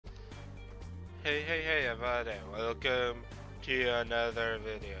Hey, everybody. Welcome to another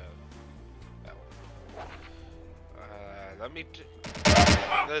video. Let me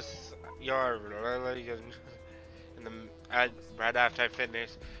this yard really in the right after I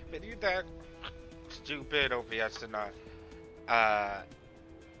finish video that stupid OBS did not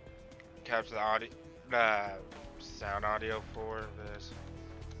capture the audio sound audio for this.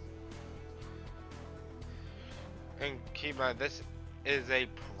 And keep in mind, this is a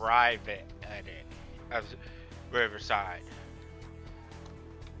private edit of Riverside.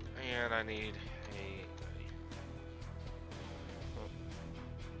 And I need a...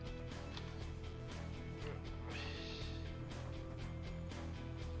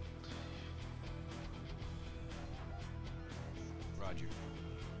 Roger.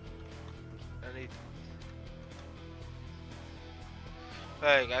 I need...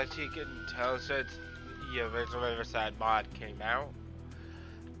 Like, as you can tell, since the original Riverside mod came out,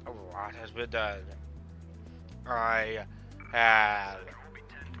 a lot has been done. I have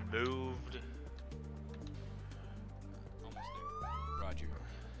moved. Almost there. Roger.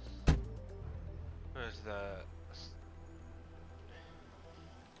 Where's the...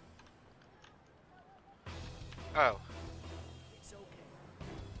 Oh. It's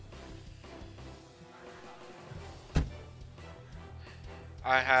okay.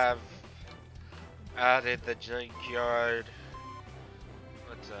 I have added the junkyard.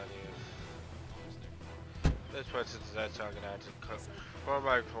 What's that here? This person's that's I'm gonna have to cut for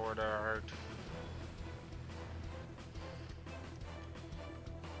my corner.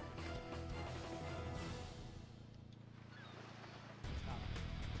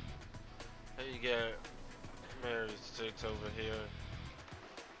 There you go. Mary sticks over here.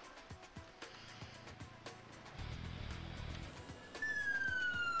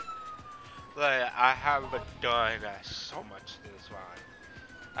 Like, I haven't done so much this one.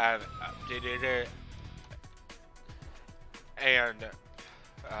 I've updated it. And,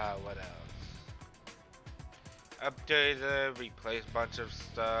 what else? Updated, replaced a bunch of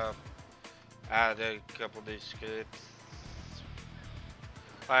stuff. Added a couple new scripts.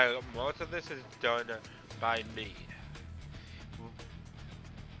 Like, most of this is done by me.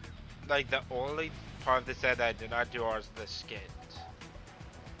 Like, the only part of this that I did not do are the skins.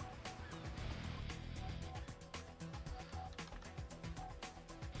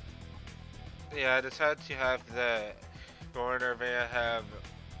 Yeah, I decided to have the Coroner van have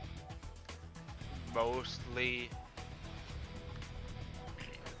mostly...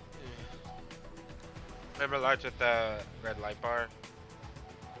 Remember lights with the red light bar?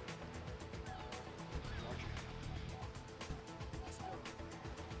 Roger.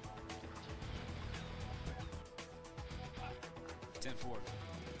 10-4.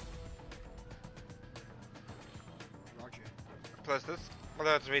 Roger. Plus this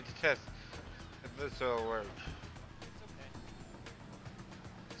allows me to test if this will work. It's okay.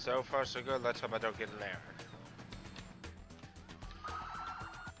 So far so good, let's hope I don't get an error.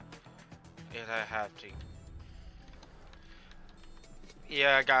 And I have to.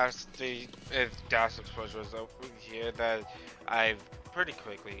 Yeah, guys, if gas exposure was over here that I've pretty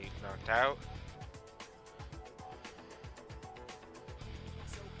quickly knocked out.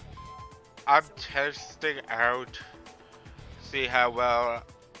 I'm testing out, see how well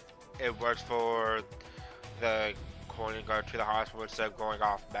it works for the corner going to the hospital instead of going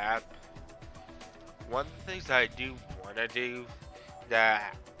off map. One of the things that I do want to do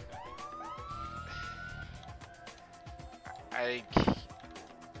that I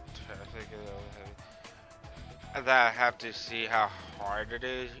that I have to see how hard it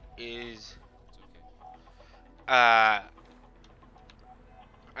is It's okay.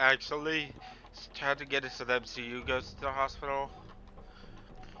 actually try to get it so the MCU goes to the hospital.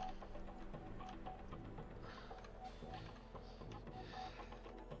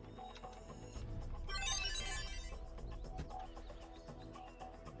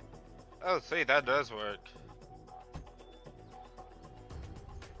 Oh, see, that does work.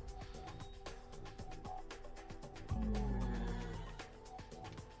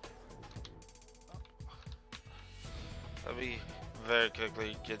 Let me very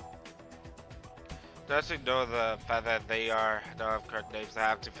quickly get. Just ignore the fact that they don't have correct names. I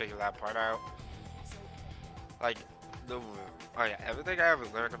have to figure that part out. Like, oh yeah, everything I ever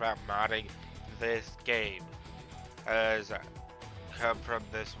learned about modding this game has come from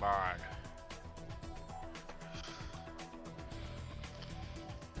this mod.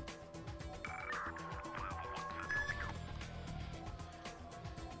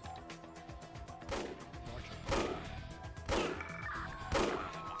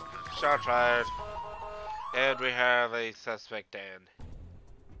 Shot fired. And we have a suspect in.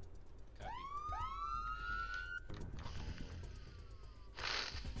 Copy.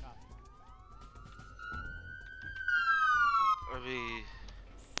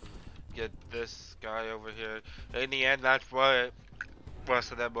 get this guy over here. In the end, that's what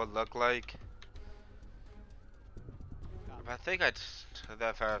most of them will look like. I think I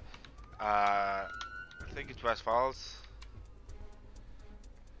I think it's West Falls.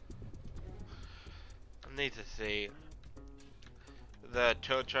 I need to see the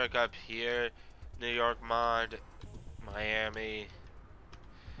tow truck up here, New York mod, Miami.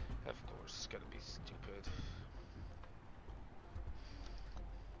 Of course, it's gonna be stupid.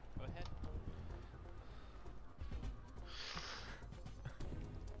 Go ahead.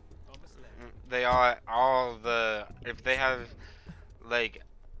 Almost there. They are all the, if they have like,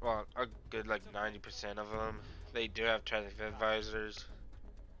 well, a good like 90% of them, they do have traffic advisors.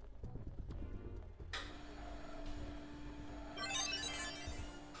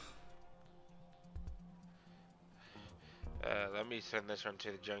 Let me send this one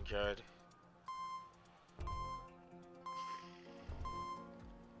to the junkyard.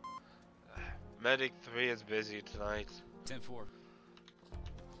 Medic 3 is busy tonight. 10-4.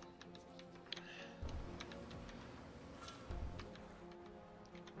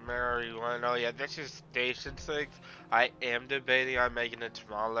 Mary, you wanna know? Yeah, this is Station 6. I am debating on making it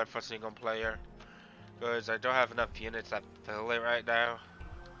smaller for single player, because I don't have enough units that fill it right now.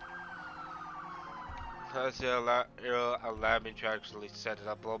 Plus, it'll allow me to actually set it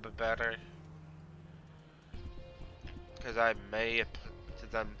up a little bit better. Because I may to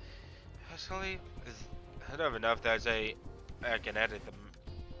them. Actually, I don't even know if there's I can edit the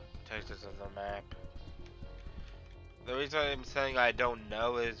textures of the map. The reason I'm saying I don't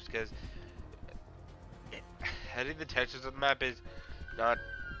know is because editing the textures of the map is not.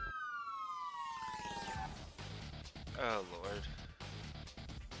 Oh lord.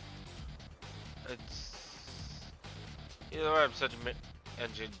 It's. You know what? I'm such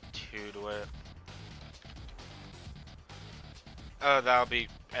engine 2 to it. Oh, that'll be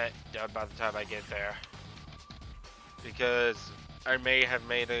done by the time I get there. Because I may have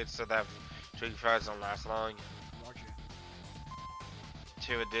made it so that Trigger Fries don't last long. Roger.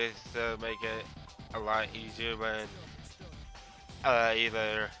 To this to make it a lot easier when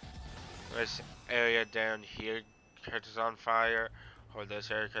either this area down here catches on fire or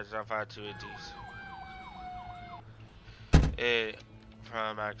this area catches on fire to reduce it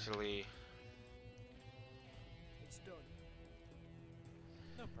from actually. It's done.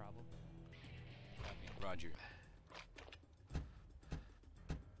 No problem. Copy. Roger.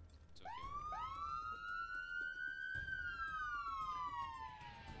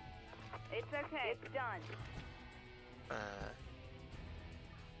 It's okay. It's okay. It's done.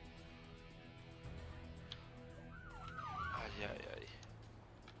 Yeah.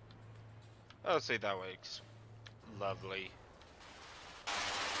 I'll see that works. Lovely.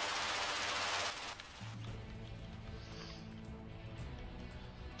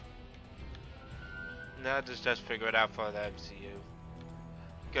 Now just figure it out for the MCU.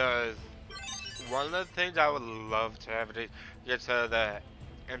 Because one of the things I would love to have it get to the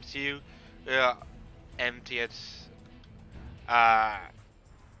MCU, empty its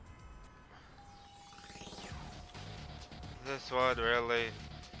this one really.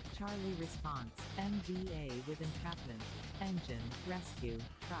 Charlie response, MVA with entrapment, engine, rescue,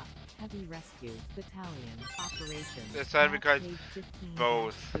 truck, heavy rescue, battalion, operations. This side Map because page 15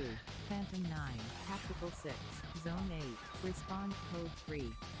 both. 2, Phantom 9, Tactical 6, Zone 8, respond code 3.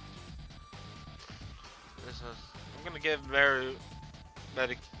 This is, I'm gonna give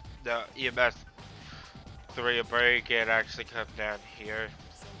medic the EMS 3 a break and actually come down here.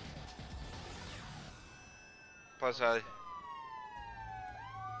 Plus I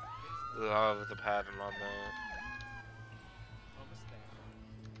love the pattern on that. Almost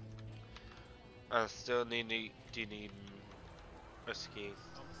there. I still need rescue.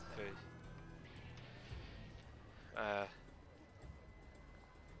 Almost there.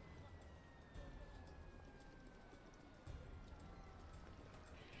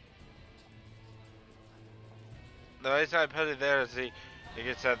 The reason I put it there is you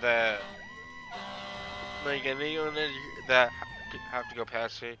can say that like any unit that have to go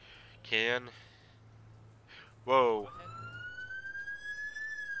past here can. Whoa.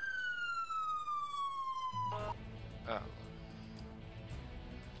 Oh.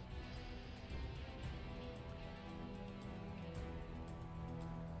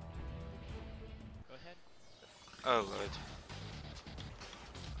 Go ahead. Oh lord.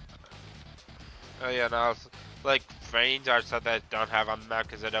 Oh yeah, now like frames are stuff that I don't have on the map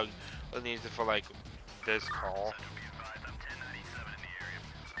because I don't need it for like this call.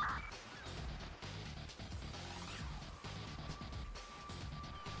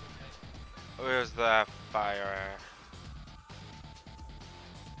 Where's the fire at?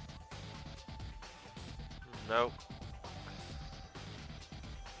 Nope.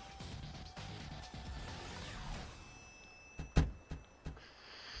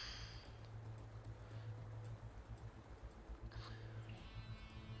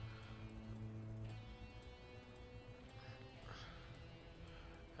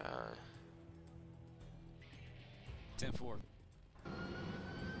 Uh, 10-4.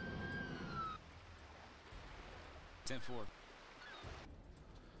 10-4.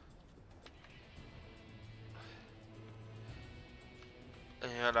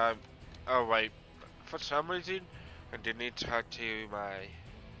 and I'm. Oh wait. For some reason, I did need to talk to my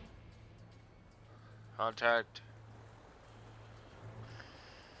contact.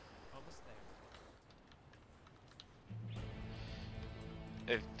 Almost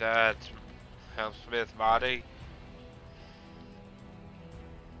there. If that helps with body.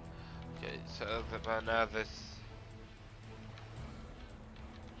 Okay, so now this.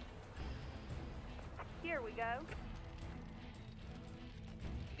 Here we go.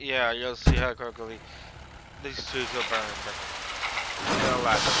 Yeah, you'll see how quickly these two will burn. But they'll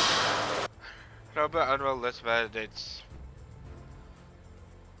last. No, but unrealistic, but it's.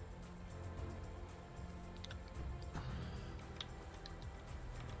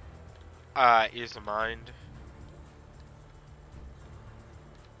 Ease of mind.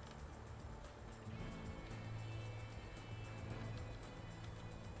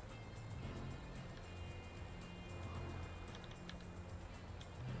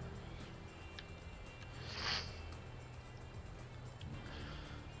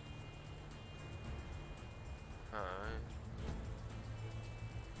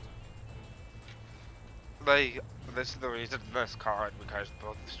 Like, this is the reason this card, because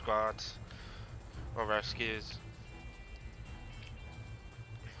both squads or rescues.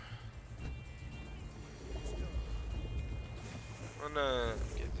 I'm gonna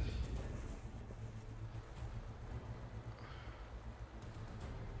get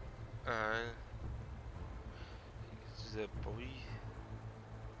the boy.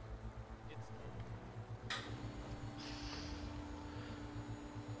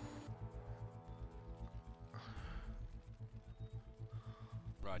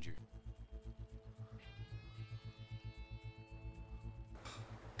 Roger.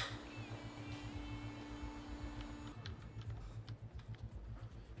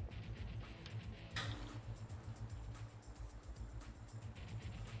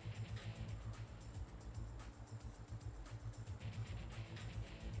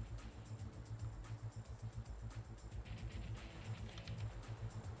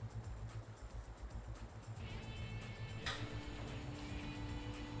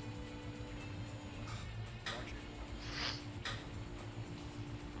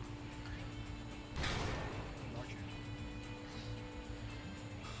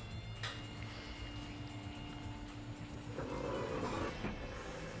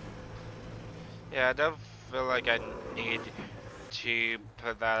 Yeah, I don't feel like I need to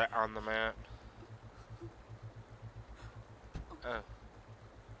put that on the map. Oh.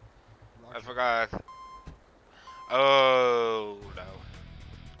 I forgot. Oh, no.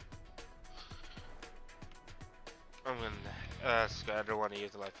 I'm gonna, I don't want to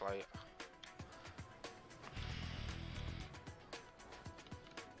use the light flight.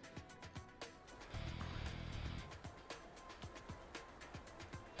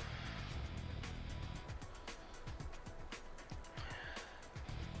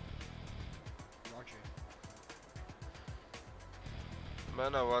 Roger. But I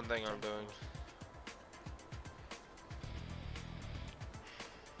know one thing I'm doing.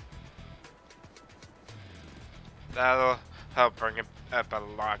 That'll help bring it up a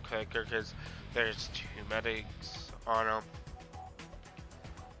lot quicker because there's two medics on them.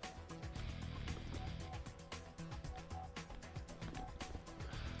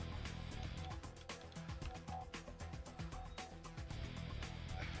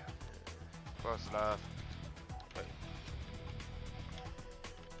 Close enough. Wait.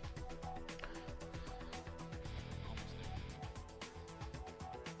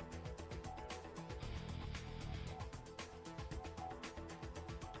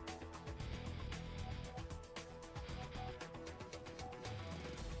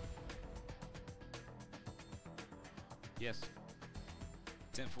 Yes.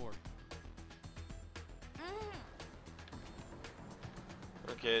 10-4.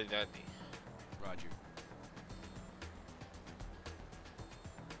 Okay, Daddy. Roger.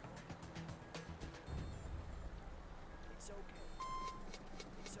 It's okay.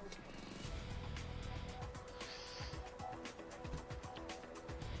 It's okay.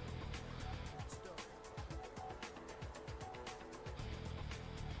 It's done.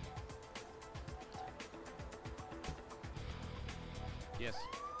 Yes.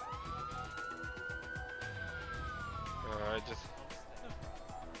 I just.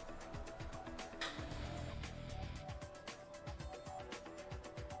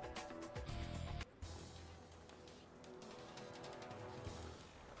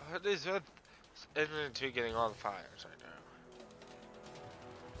 What is with Engine 2 getting all the fires right now?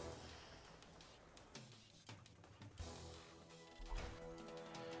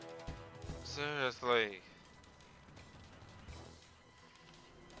 Seriously.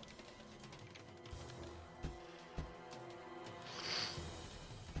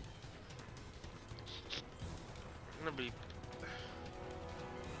 I'm gonna be. Almost there.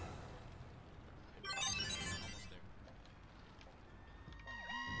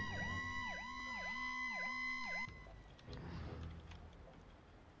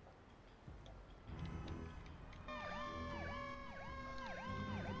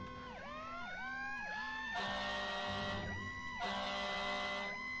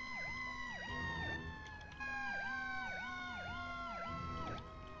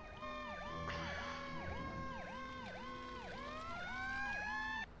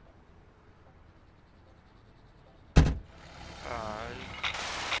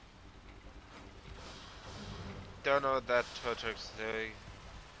 Don't know what that tow truck's doing.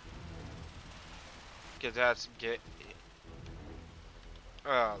 Cause that's get.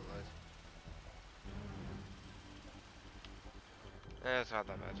 Oh, Lord. That's not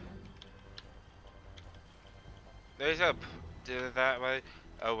that bad. There's a do it that way.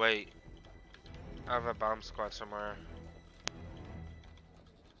 Oh wait, I have a bomb squad somewhere.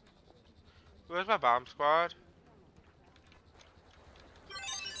 Where's my bomb squad?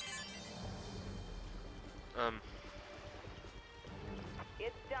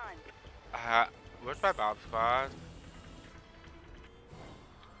 It's done. Where's my bomb squad?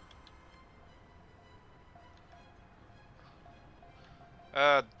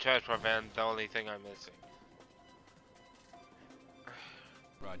 Transport van, the only thing I'm missing.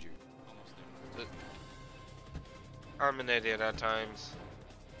 Roger. Almost there. I'm an idiot at times.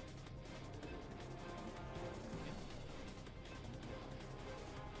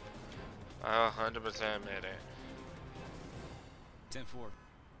 I 100% admit it. 10-4.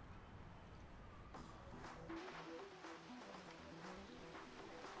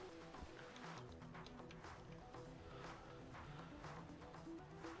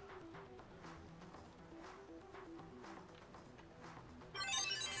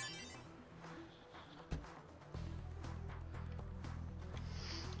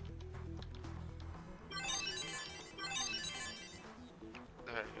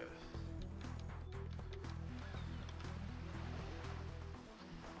 There you go.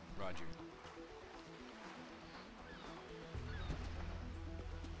 Roger.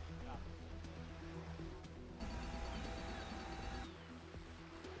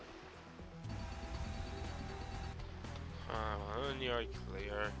 You're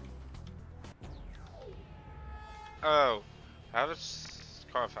clear. Oh, how does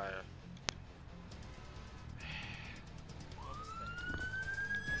car fire?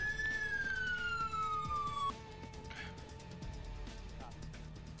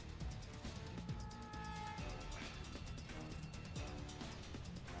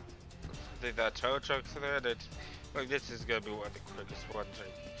 I think that tow trucks are there. That like this is gonna be one of the quickest ones.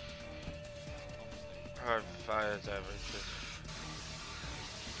 Hard fires ever. Just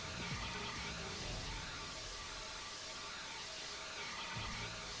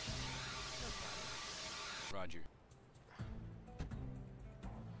Roger.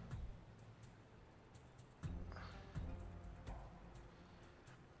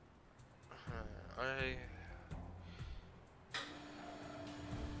 I.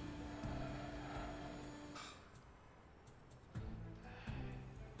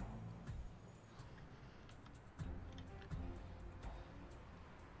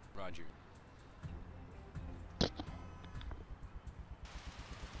 Roger.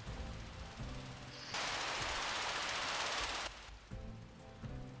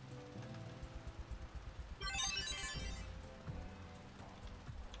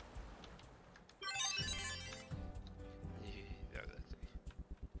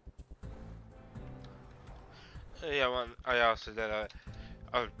 Yeah, I also did a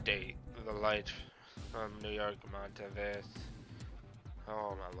update the light from New York onto this.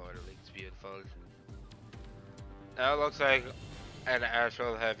 Oh my lord, it looks beautiful. That looks like an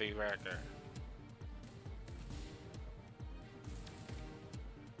actual heavy wrecker.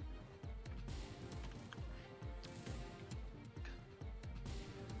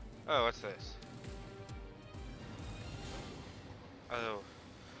 Oh, what's this? Oh,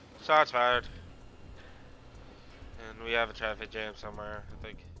 shots fired. And We have a traffic jam somewhere, I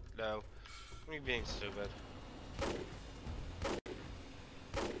think. No. Me being stupid.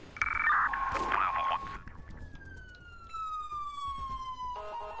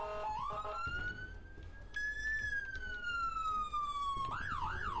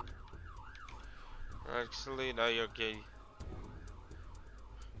 Actually, no, you're gay.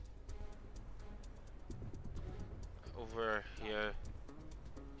 Over here.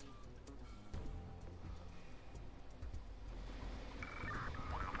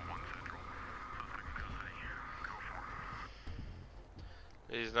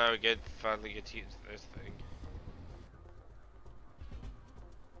 He's now finally get to use this thing.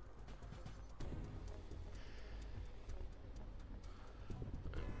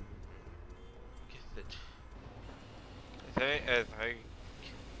 Get it. I think.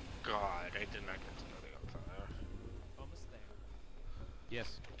 God, I did not get to know the outside. Almost there.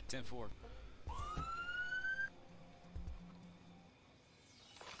 Yes. 10-4.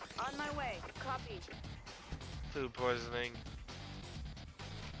 On my way. Copy. Food poisoning.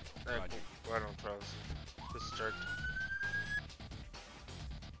 Roger. I don't trust. District.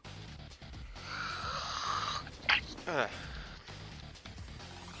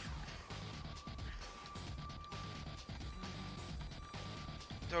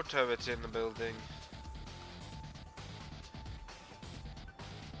 Don't tell me it's in the building.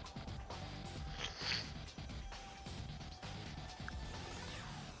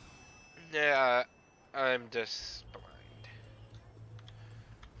 Yeah, I'm just blind.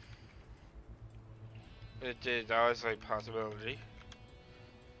 It is always a possibility.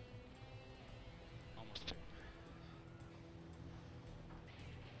 Almost there.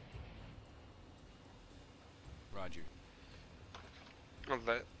 Roger. Of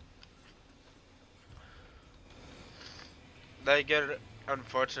that. They get,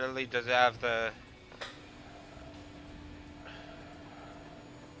 unfortunately, does it have the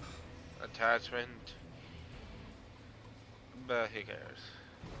attachment, but who cares?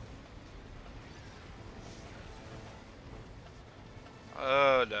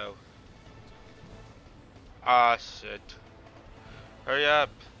 Oh no. Ah shit. Hurry up.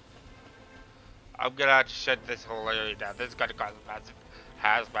 I'm gonna have to shut this whole area down. This is gonna cause a massive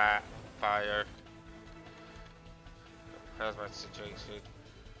hazmat fire. Hazmat situation.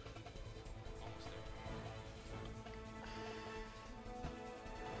 Almost there.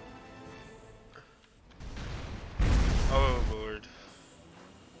 Oh lord.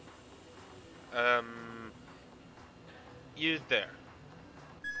 You there.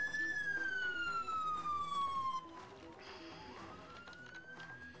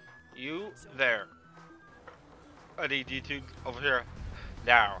 You there. I need you to over here.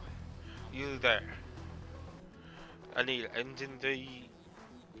 Now. You there. I need engine D.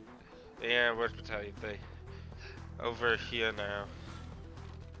 Yeah, where's battalion D? Over here now.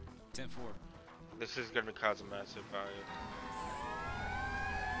 10-4. This is gonna cause a massive fire.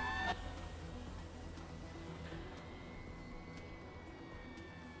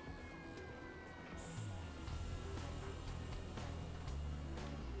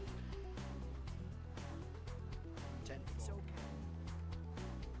 It's okay.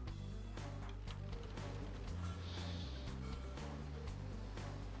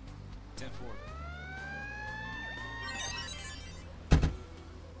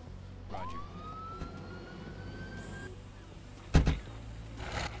 Roger.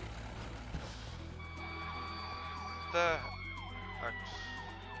 The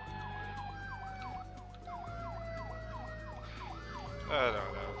I don't know.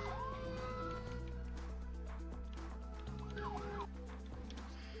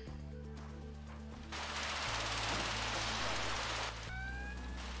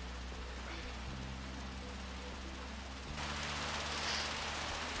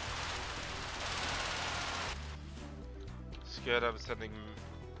 It's good, I'm sending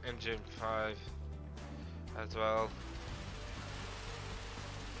engine 5 as well.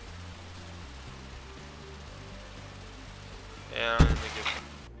 And I'm gonna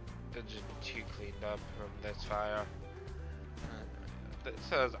get engine 2 cleaned up from this fire. This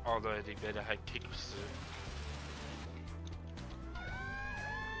has already been a hectic pursuit.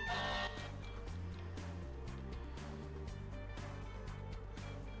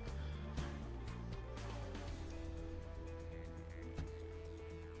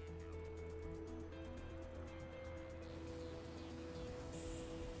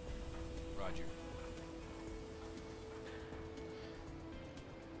 Roger.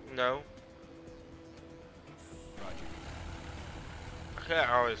 No, Roger. I can't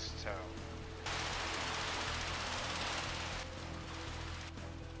always tell.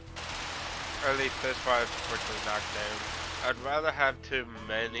 At least this fire is quickly knocked down. I'd rather have too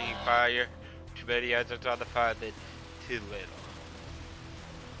many engines on the fire than too little.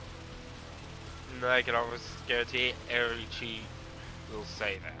 And I can almost guarantee every cheat will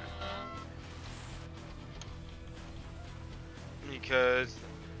say that. Because the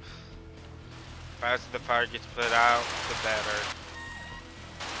faster the fire gets put out, the better.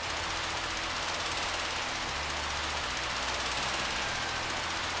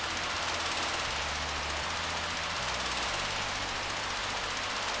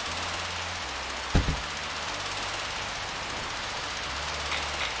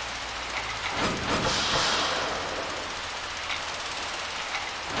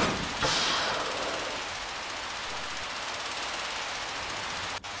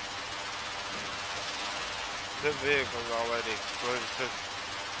 The vehicle's already exploded, so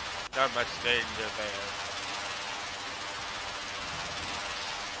not much danger there.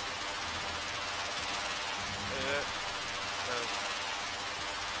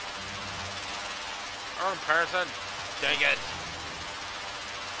 Wrong person! Dang it!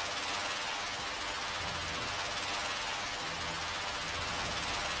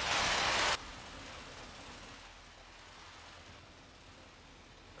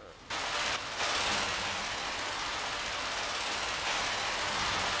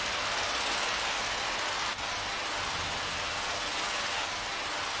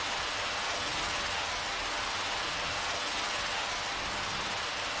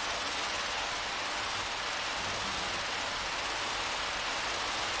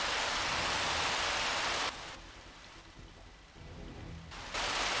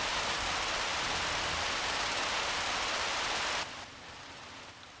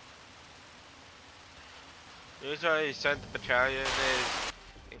 Usually I sent the battalion is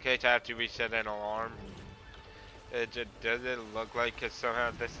in case I have to reset an alarm. It just doesn't look like because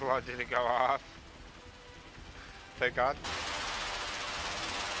somehow this alarm didn't go off. Thank God.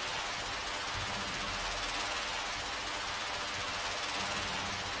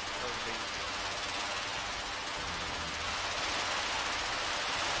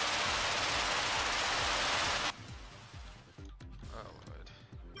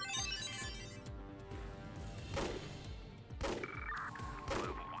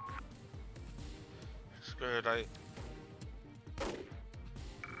 Screwed,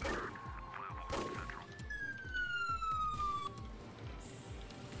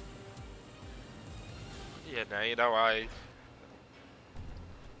 yeah, now you know why.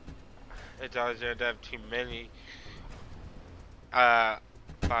 It's always going to have too many fire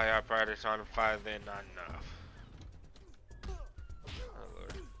operators on a fire than not enough. Oh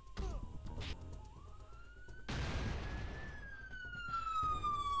Lord.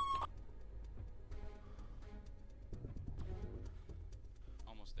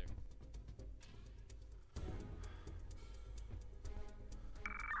 Almost there.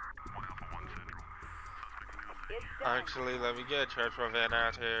 Actually, let me get a transfer van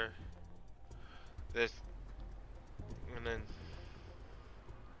out here. This, and then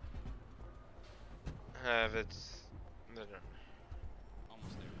have its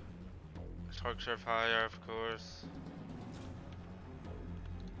Almost there. structure fire, of course.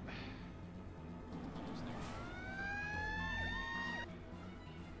 Almost there.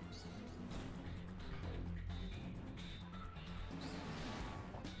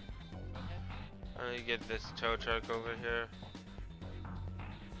 Let me get this tow truck over here.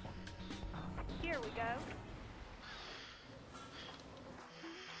 Here we go.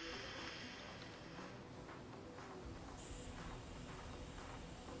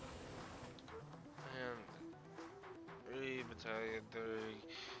 And 3 battalion 3.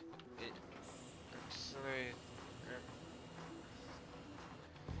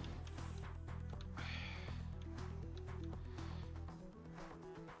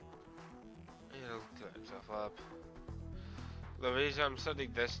 It'll clear itself up. The reason I'm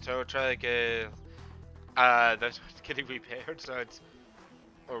sending this tow truck is that's getting repaired, so it's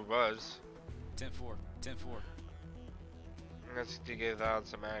or was. 10-4. 10-4. Let's to give out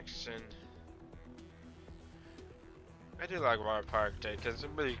some action. I do like Water Park Day because it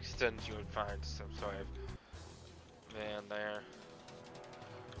really extends you would find some sort of van there.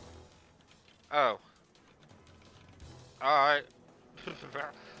 Oh. Alright.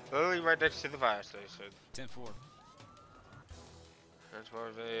 Literally right next to the fire station. 10-4. That's more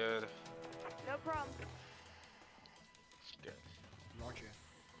van. No problem. Good. Roger.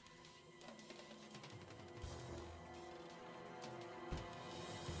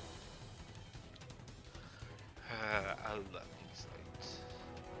 I love these things.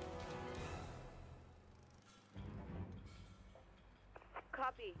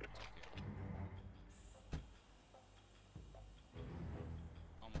 Copy.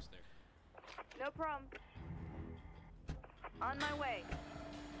 No problem. On my way.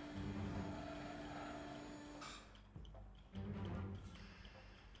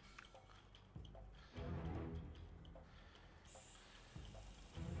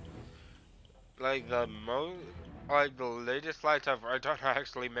 Like like the latest lights I've done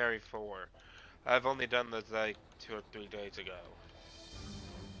actually Mary 4. I've only done this like 2 or 3 days ago.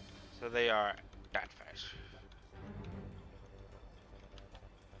 So they are that fresh.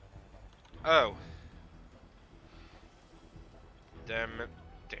 Oh. Damn it.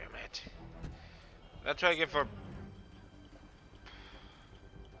 Damn it. That's what I get for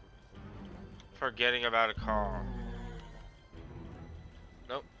forgetting about a call.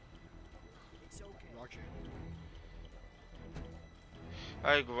 Nope. It's okay. Roger.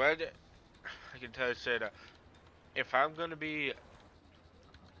 Like, what? I can tell you straight up. If I'm gonna be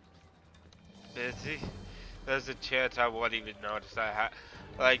busy, there's a chance I won't even notice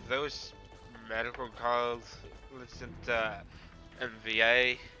like those medical calls, listen to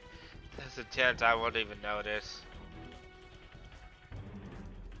MVA, there's a chance I won't even notice.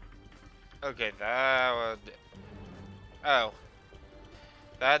 Okay, that would. Oh.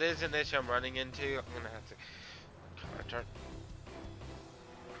 That is an issue I'm running into. I'm gonna have to turn.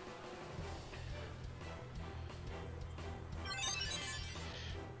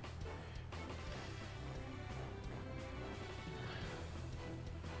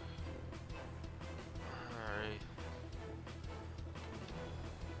 Alright.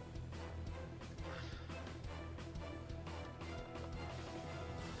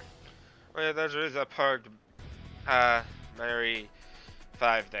 Oh yeah, there's a parked Mary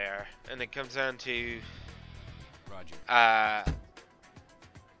 5 there, and it comes down to Roger.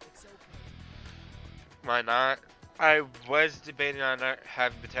 It's okay. why not? I was debating on not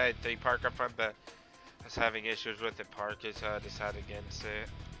having Battalion 3 park up front, but I was having issues with it parking, so I decided against it.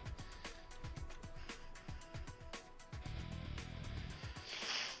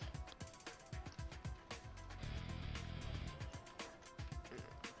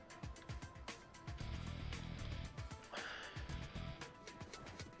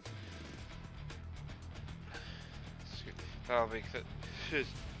 Oh, because it's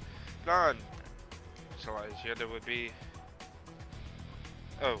non. So I assumed it would be.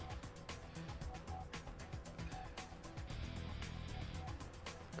 Oh.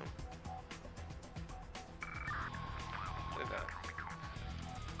 No. Did that.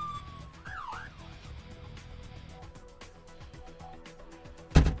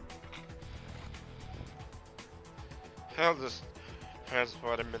 I'll just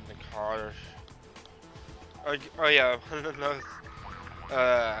transport him in the car. Oh yeah, one of those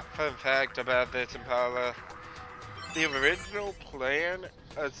fun fact about this Impala. The original plan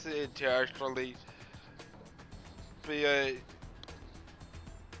is it to actually be a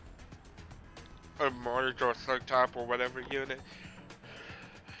March or top or whatever unit.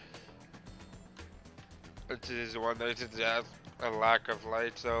 It is one that just has a lack of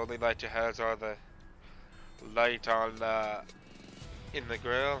light, so only light it has are the light on in the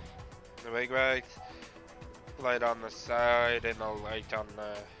grill, the wing racks, light on the side, and a light on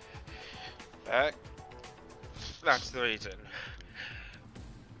the back. That's the reason.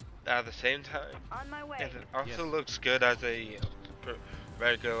 At the same time, On my way. and it also Yes. looks good as a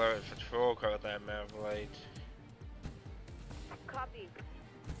regular patrol car with that amount of light. Copy.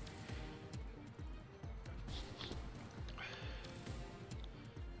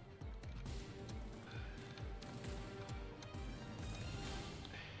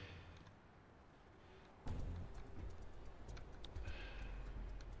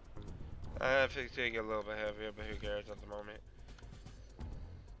 I think it's getting a little bit heavier, but who cares at the moment.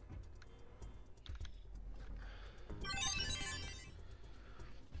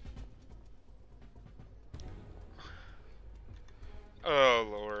 Oh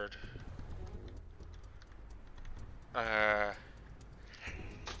Lord.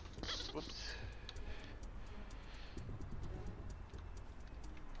 Whoops.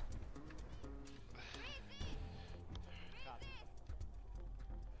 Copy.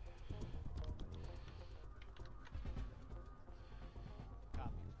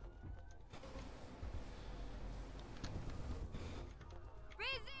 Copy.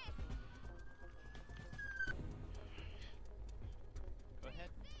 Go ahead.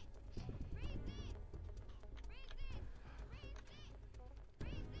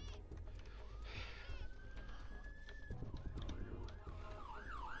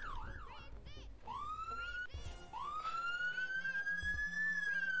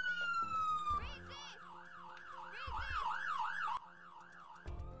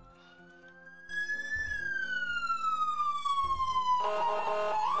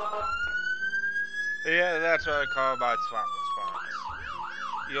 Yeah, that's what I call my swap response.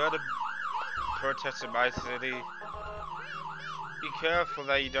 You want to protest in my city? Be careful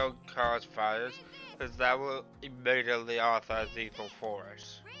that you don't cause fires, because that will immediately authorize lethal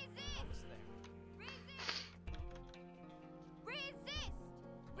force. Almost there.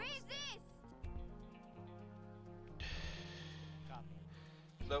 Copy.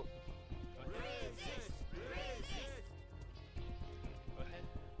 Nope. Go ahead. Go ahead.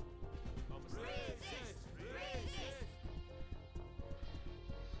 Almost there.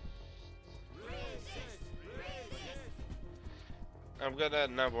 I'm gonna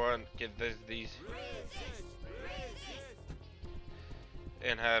number one get these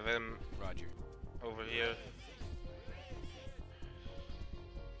and have him Roger. over here.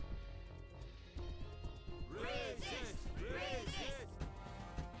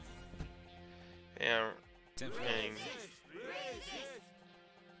 And 10-4.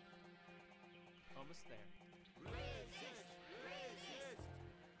 Almost there.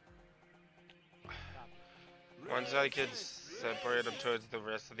 Copy. once I can separate them towards the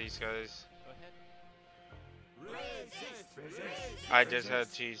rest of these guys, Go ahead. I just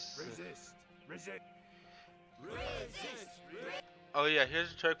had cheese. Oh yeah,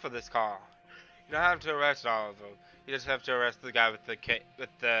 here's a trick for this call. You don't have to arrest all of them. You just have to arrest the guy with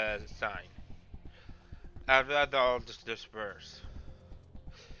the sign. After that, they'll all just disperse.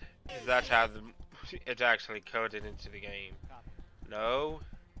 'Cause that's how it's actually coded into the game. Copy. No.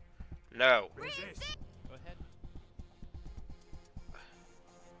 No. Go ahead.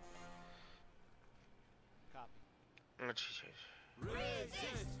 Copy.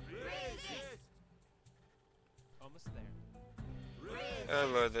 Almost there. Oh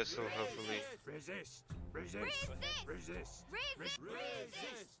Lord, this will hopefully. Resist. Go ahead.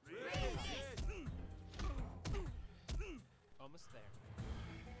 Almost there.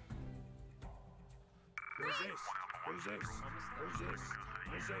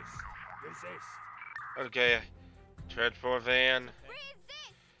 Okay. Transport van.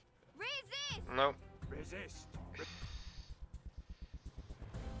 Nope.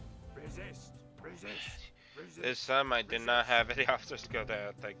 This time I did not have any officers go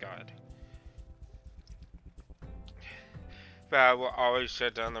there, thank God. But I will always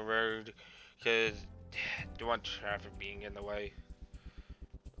shut down the road because I don't want traffic being in the way.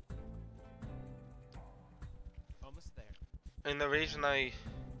 Almost there. And the reason I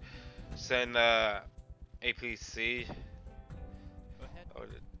send APC Go ahead. or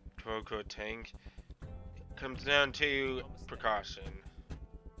the Troco tank comes down to precaution.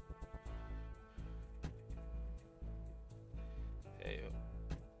 Hey,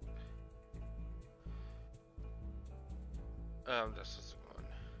 this is one.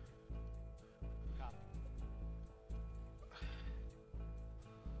 Copy.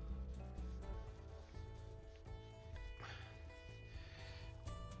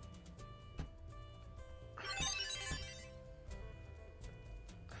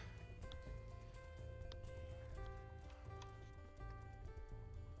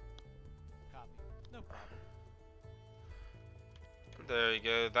 Copy. No problem. There you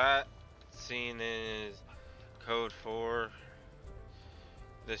go. That scene is code 4.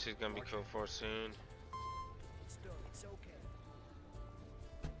 This is gonna be code 4 soon. It's done. It's okay.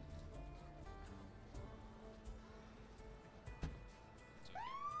 It's okay.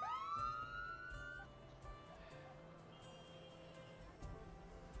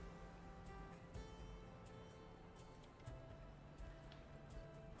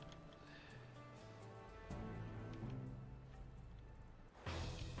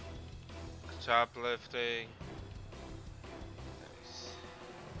 Shoplifting. Nice.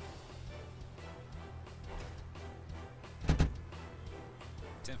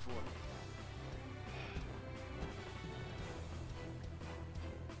 Ten four.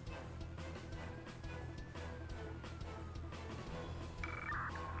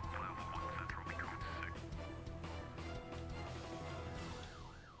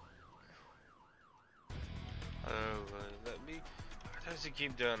 Oh, let me. Why does it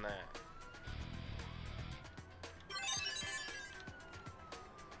keep doing that?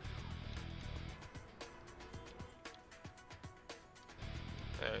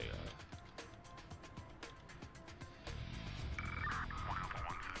 There you go.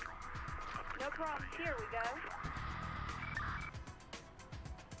 No problem. Here we go.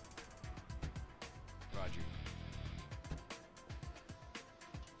 Roger.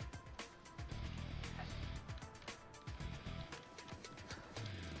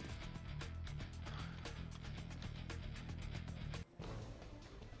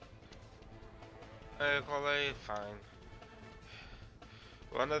 Equally fine.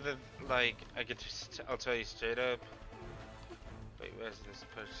 One of the, like, I'll tell you straight up. Wait, where's this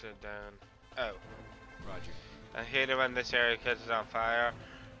person down? Oh. Roger. I hate it when this area catches on fire.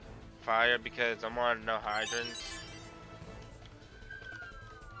 Because I'm on no hydrants.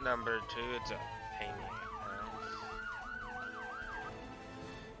 Number 2, it's a pain in the ass.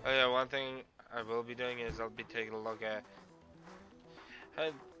 Oh yeah, one thing I will be doing is I'll be taking a look at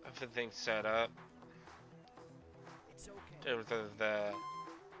how everything's set up. It's okay. Everything the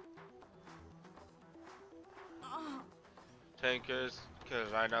tankers,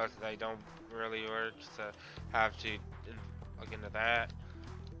 because I know they don't really work, so have to look into that.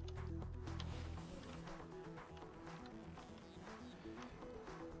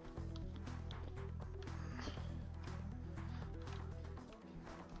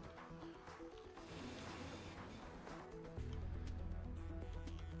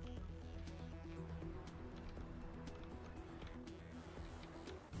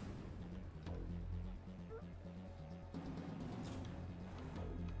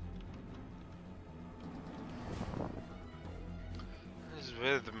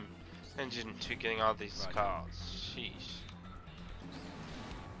 With the engine 2 getting all these Roger. calls. Sheesh.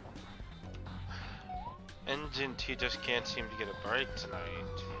 Engine 2 just can't seem to get a break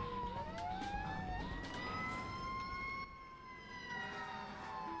tonight.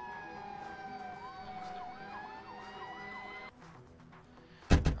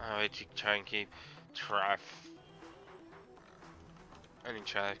 Alright, to try and keep any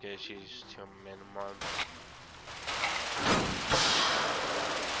traffic issues to a minimum.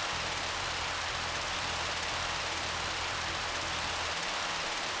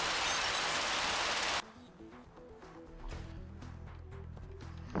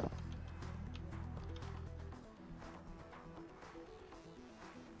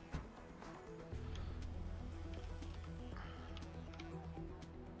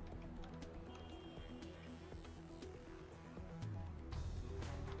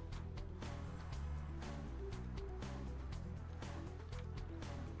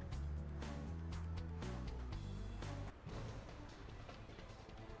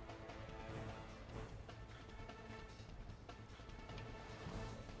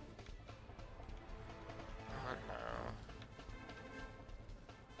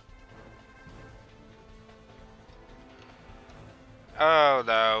 Oh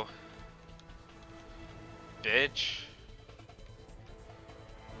no. Bitch.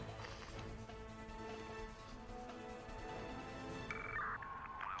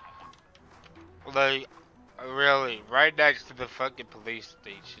 Like, really, right next to the fucking police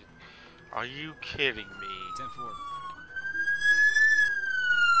station. Are you kidding me? 10-4.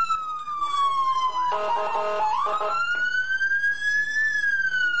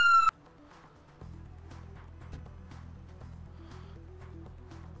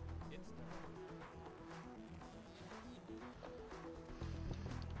 It's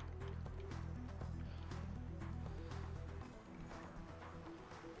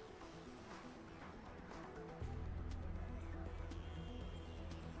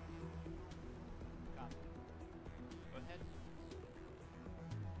done. Copy. Go ahead.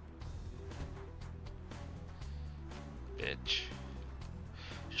 Bitch.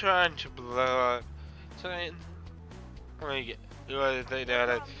 Trying to blow up. Saying, like, you know, they know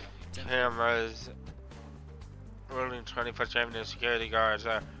that cameras running 24/7 and security guards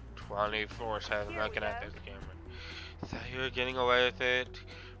are 24/7 looking at this camera. So you're getting away with it.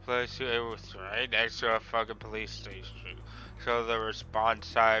 Plus, it was right next to a fucking police station. So the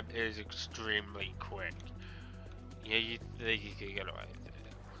response time is extremely quick. Yeah, you think you can get away with it.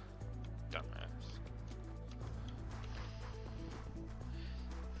 Dumbass.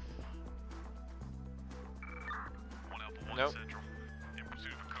 Nope. Central. In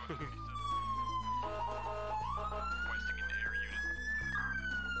pursuit of code 37. Requesting an air unit.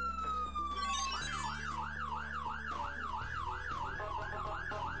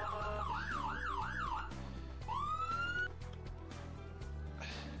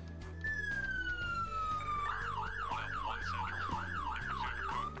 One Central. In pursuit of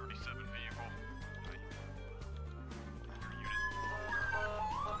code 37 vehicle. Air unit.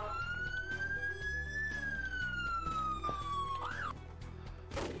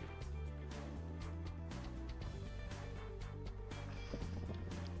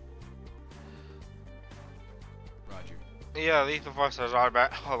 Roger. Yeah, lethal force has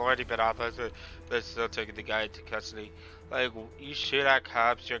already been opposite. They're still taking the guy into custody. Like, you shoot at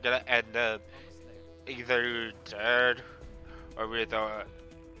cops, you're gonna end up either dead or with kind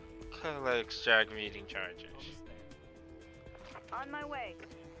of like stagnating charges. On my way.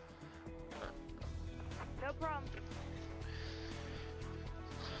 No problem.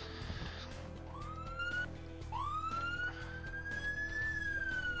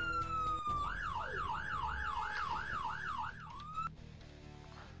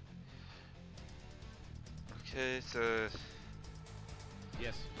 Okay, so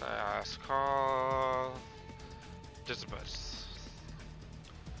Yes. last call. Just a bus.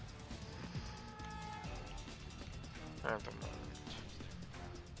 At the moment.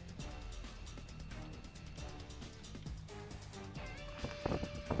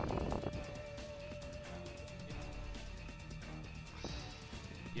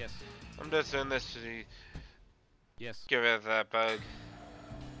 Yes. I'm just doing this to Yes. get rid of that bug.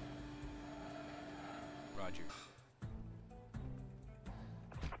 Roger.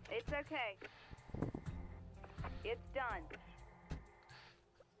 It's okay. It's done.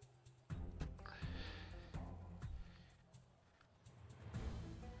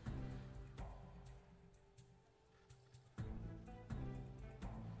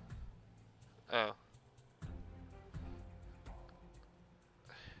 Oh.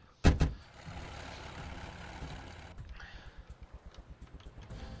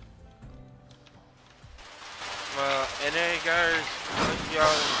 Well, anyway guys, hope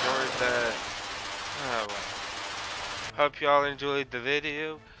y'all enjoyed the hope y'all enjoyed the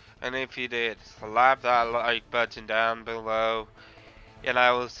video, and if you did, slap that like button down below, and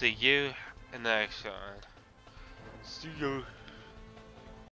I will see you in the next one. See you.